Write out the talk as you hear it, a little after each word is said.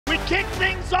kick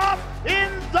things off in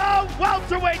the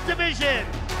welterweight division.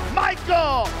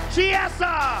 Michael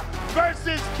Chiesa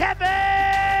versus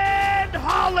Kevin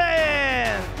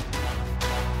Holland.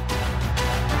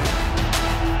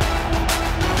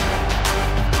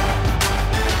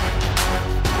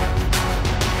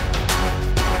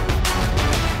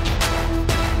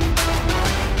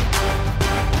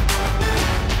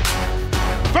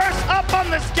 First up on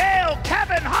the scale,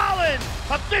 Kevin Holland,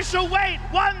 official weight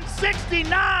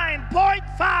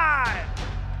 169.5.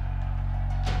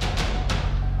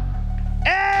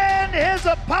 And his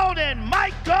opponent,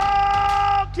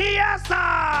 Michael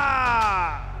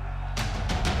Chiesa.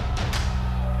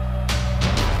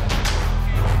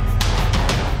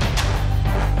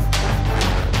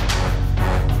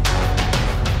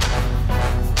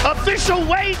 Official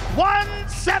weight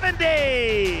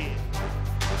 170.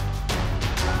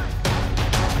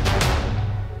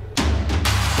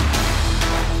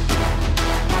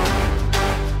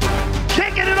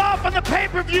 Kicking it off on the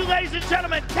pay-per-view, ladies and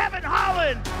gentlemen, Kevin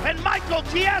Holland and Michael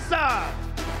Chiesa.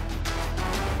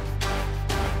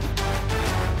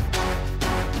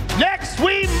 Next,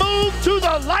 we move to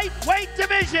the lightweight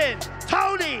division.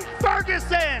 Tony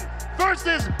Ferguson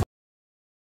versus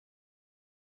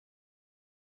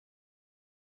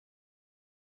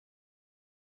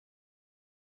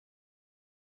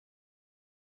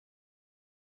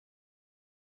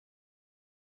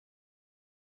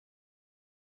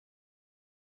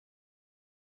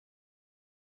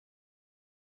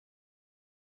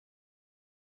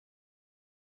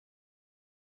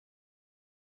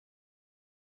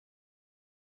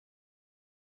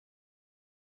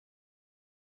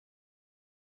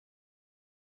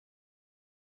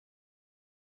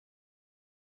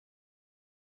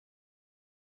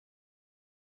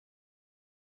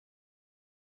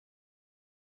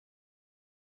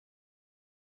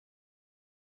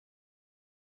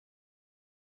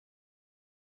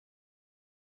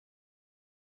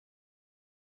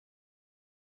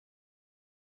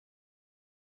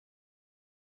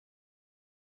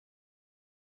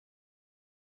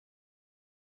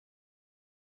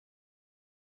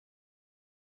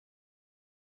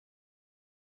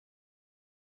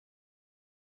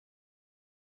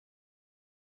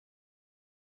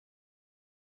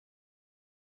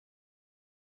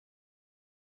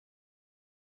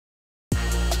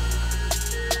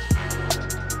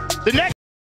the next.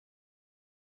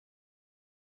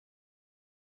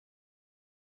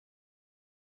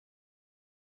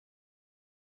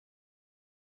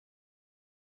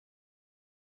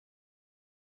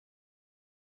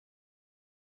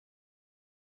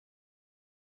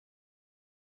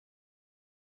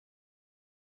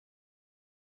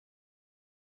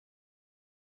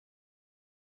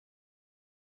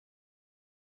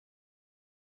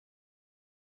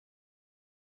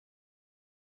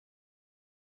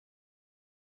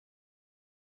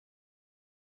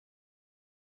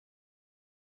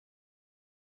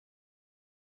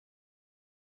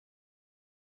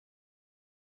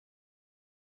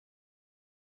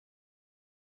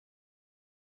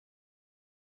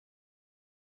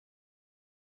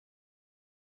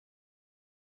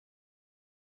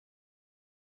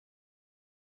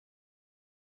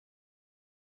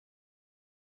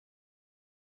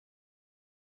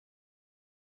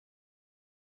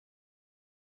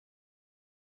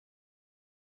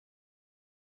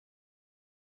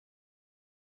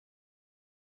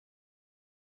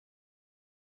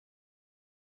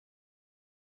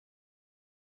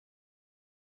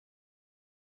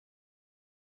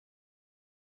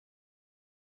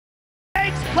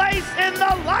 Takes place in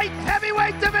the light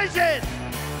heavyweight division.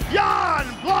 Jan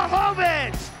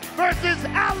Blachowicz versus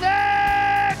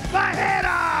Alex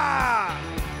Pereira.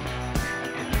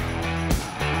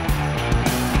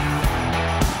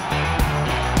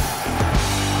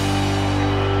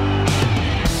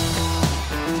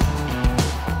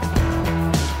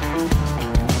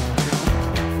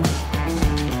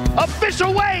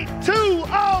 Official weight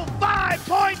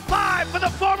 205.5 for the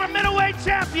former middleweight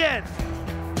champion.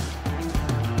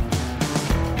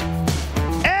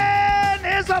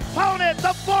 His opponent,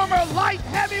 the former light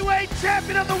heavyweight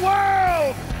champion of the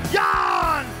world,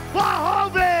 Jan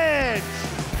Blachowicz.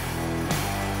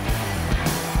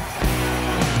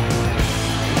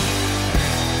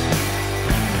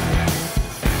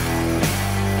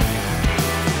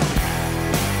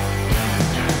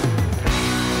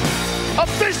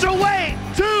 Official weight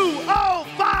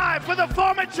 205 for the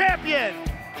former champion.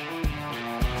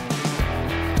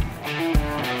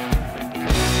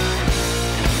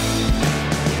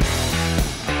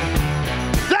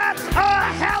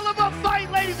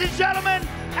 Ladies and gentlemen,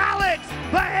 Alex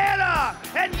Pereira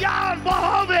and Jan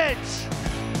Blachowicz.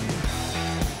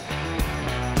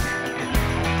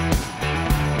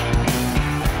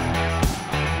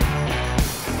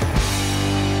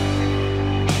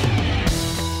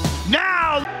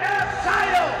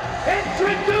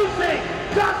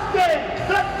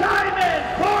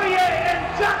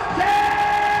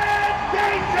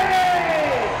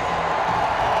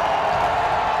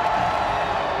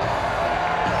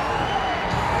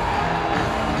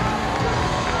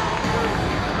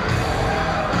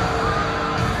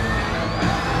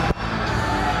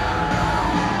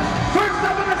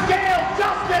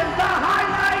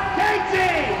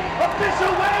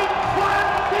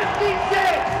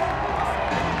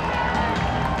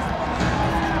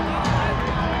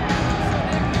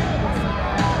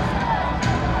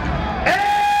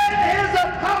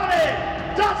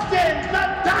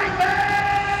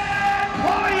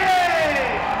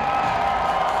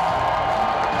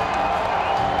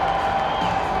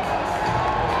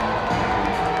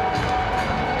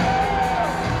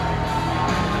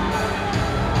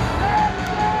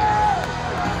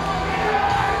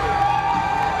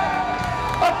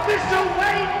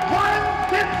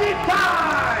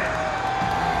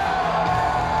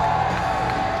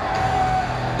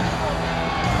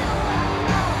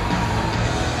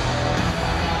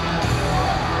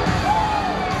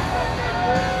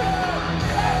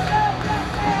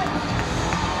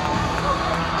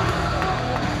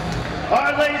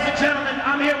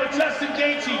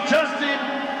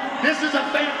 This is a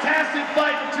fantastic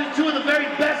fight between two of the very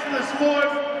best in the sport,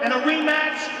 and a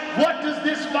rematch. What does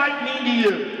this fight mean to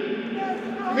you?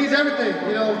 It means everything,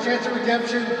 you know, chance of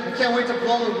redemption. I can't wait to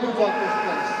blow the roof off this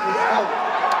place. Let's go.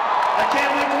 I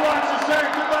can't wait to watch this, sir.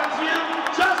 Good luck to you.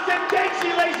 Dustin Gaethje,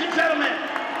 ladies and gentlemen.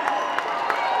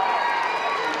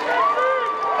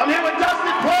 I'm here with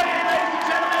Dustin Poirier, ladies and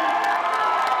gentlemen.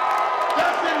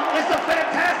 Dustin, it's a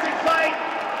fantastic fight,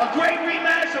 a great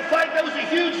rematch, a fight that was a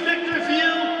huge victory for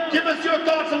you. Give us your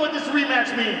thoughts on what this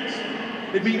rematch means.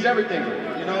 It means everything,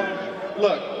 you know.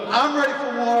 Look, I'm ready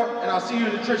for war, and I'll see you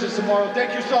in the trenches tomorrow.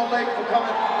 Thank you, Salt Lake, for coming.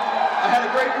 I had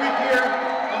a great week here.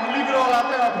 I'm gonna leave it all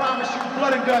out there. I promise you,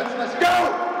 blood and guts. Let's go!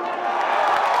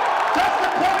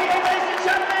 Dustin Poirier, ladies and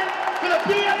gentlemen, for the